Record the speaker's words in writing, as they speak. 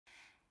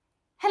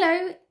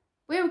Hello,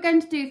 we're going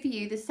to do for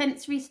you the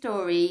sensory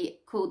story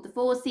called The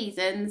Four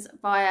Seasons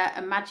via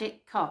a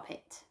magic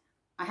carpet.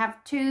 I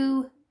have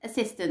two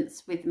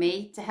assistants with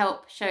me to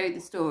help show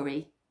the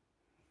story.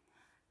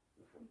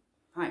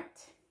 Right.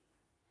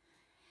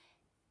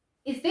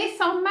 Is this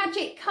our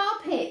magic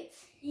carpet?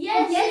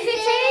 Yes,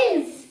 it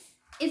is.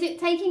 Is it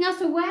taking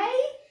us away?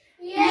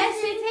 Yes,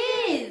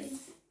 it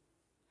is.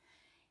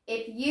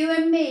 If you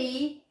and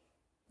me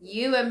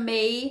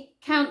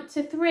count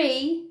to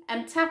 3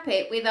 and tap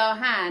it with our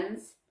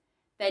hands,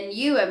 then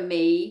you and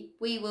me,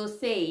 we will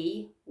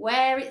see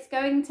where it's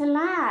going to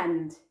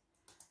land.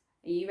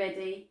 Are you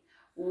ready?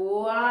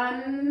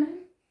 1,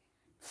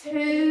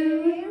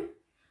 2,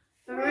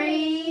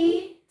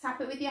 3.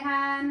 Tap it with your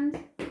hand.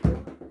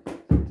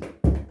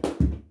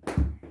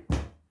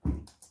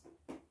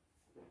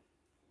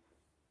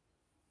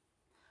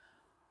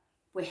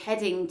 We're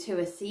heading to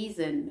a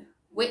season.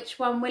 Which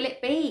one will it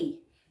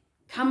be?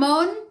 Come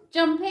on,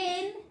 jump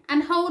in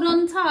and hold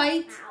on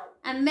tight,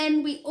 and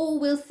then we all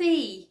will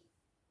see.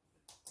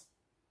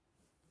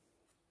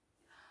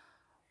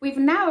 We've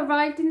now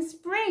arrived in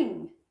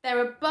spring. There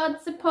are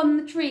buds upon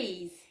the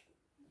trees.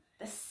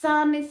 The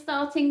sun is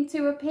starting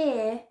to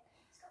appear,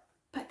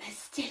 but there's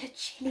still a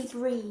chilly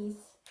breeze.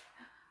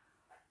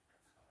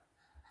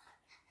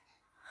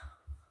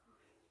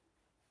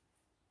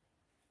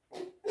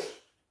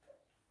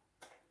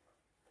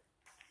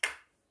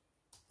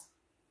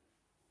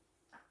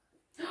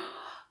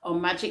 Our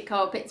magic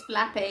carpet's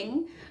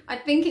flapping. I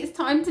think it's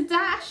time to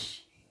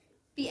dash.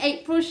 The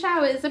April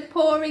showers are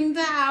pouring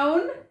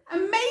down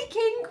and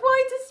making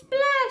quite a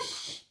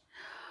splash.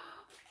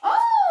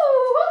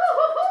 Oh!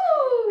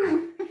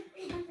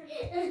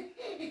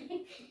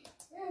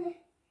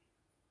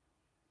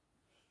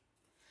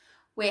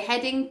 We're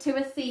heading to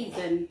a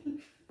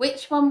season.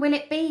 Which one will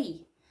it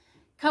be?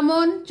 Come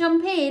on,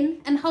 jump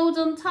in and hold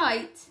on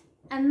tight,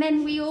 and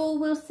then we all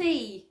will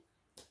see.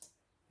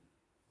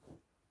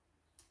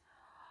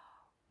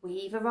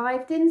 We've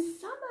arrived in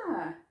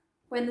summer,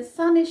 when the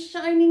sun is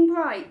shining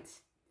bright.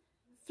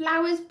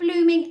 Flowers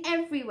blooming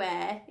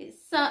everywhere.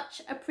 It's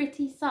such a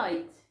pretty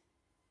sight.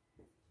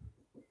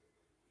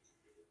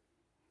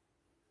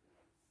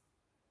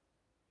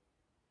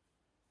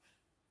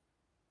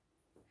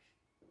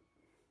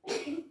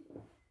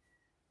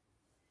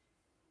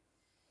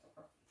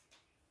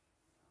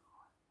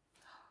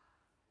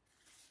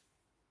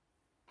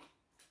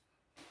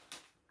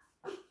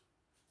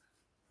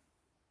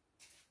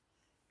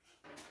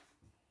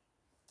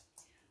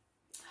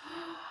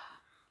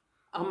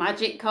 Our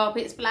magic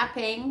carpet's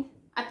flapping.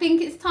 I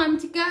think it's time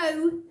to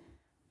go.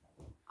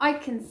 I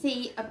can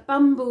see a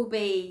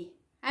bumblebee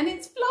and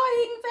it's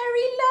flying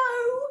very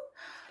low.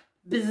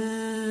 Bzzz.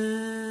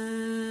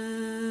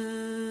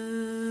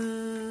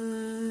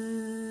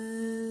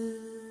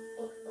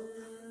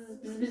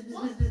 Bzz, bzz,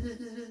 bzz,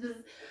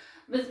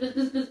 bzz, bzz,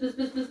 bzz, bzz,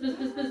 bzz,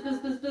 bzz, bzz,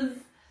 bzz, bzz.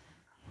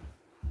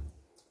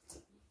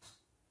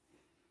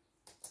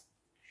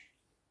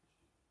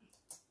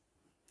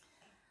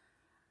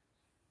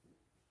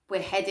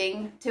 We're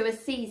heading to a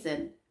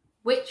season.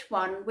 Which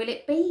one will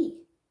it be?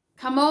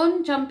 Come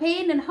on, jump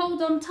in and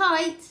hold on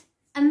tight,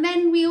 and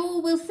then we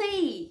all will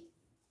see.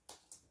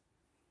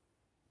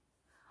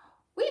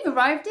 We've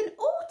arrived in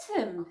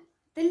autumn.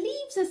 The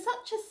leaves are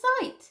such a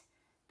sight.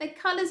 The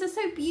colours are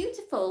so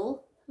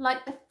beautiful,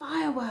 like the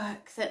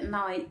fireworks at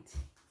night.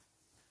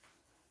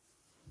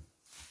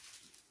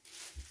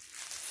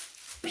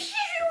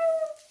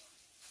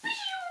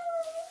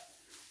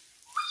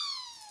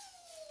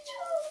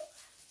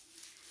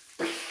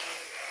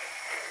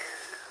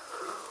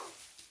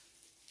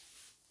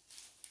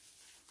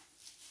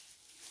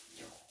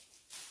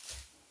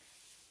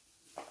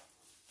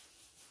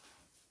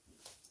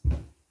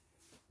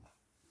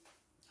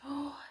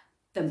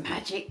 The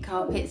magic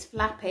carpet's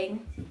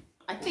flapping.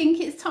 I think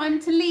it's time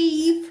to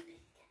leave.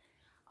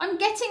 I'm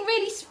getting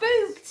really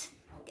spooked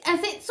as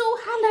it's All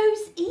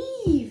Hallows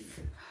Eve.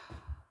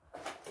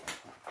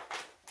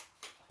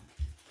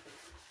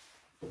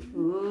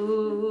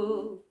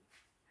 Ooh,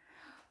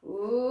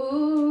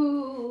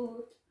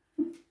 ooh,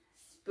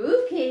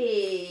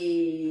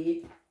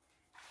 spooky.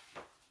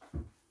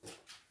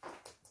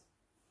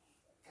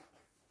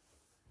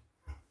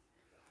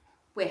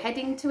 We're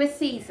heading to a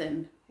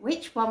season.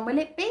 Which one will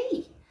it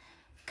be?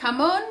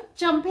 Come on,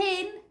 jump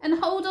in and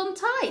hold on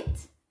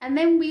tight, and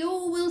then we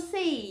all will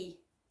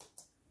see.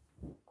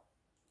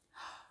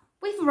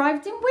 We've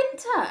arrived in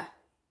winter.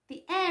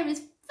 The air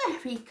is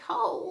very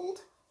cold.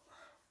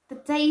 The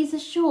days are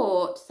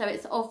short, so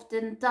it's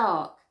often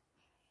dark,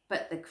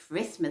 but the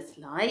Christmas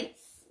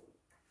lights,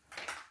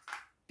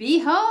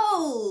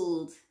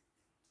 behold!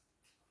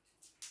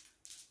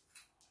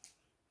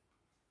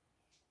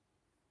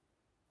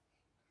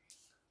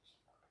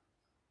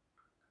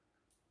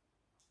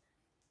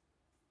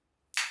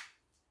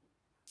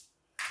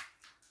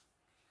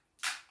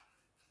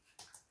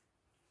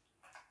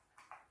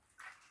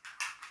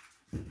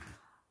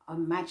 Our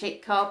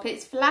magic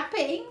carpet's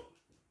flapping.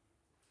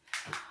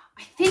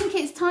 I think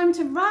it's time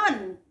to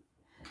run.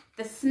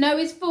 The snow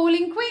is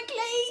falling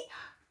quickly.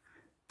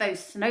 those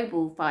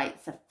snowball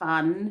fights are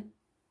fun.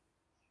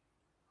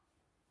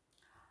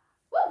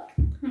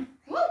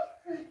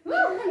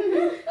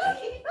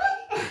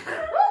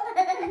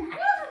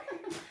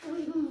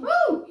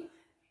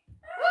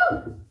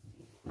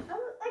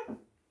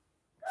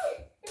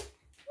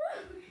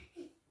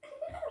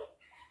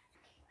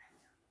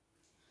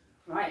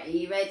 Right, are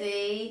you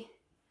ready?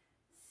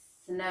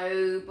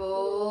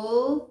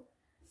 Snowball,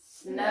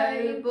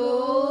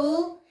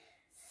 snowball,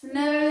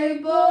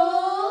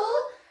 snowball,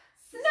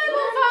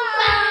 snowball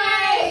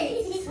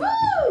fight!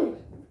 Woo!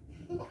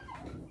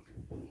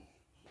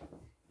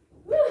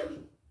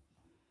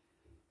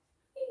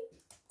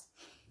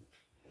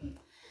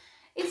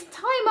 It's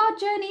time our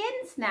journey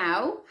ends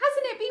now.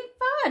 Hasn't it been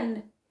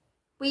fun?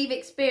 We've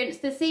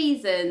experienced the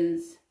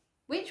seasons.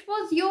 Which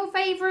was your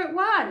favourite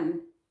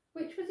one?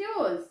 Which was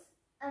yours?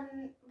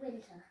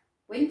 Winter.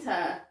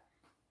 Winter.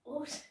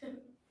 Autumn.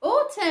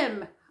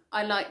 Autumn.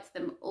 I liked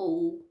them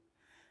all.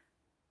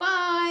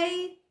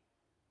 Bye.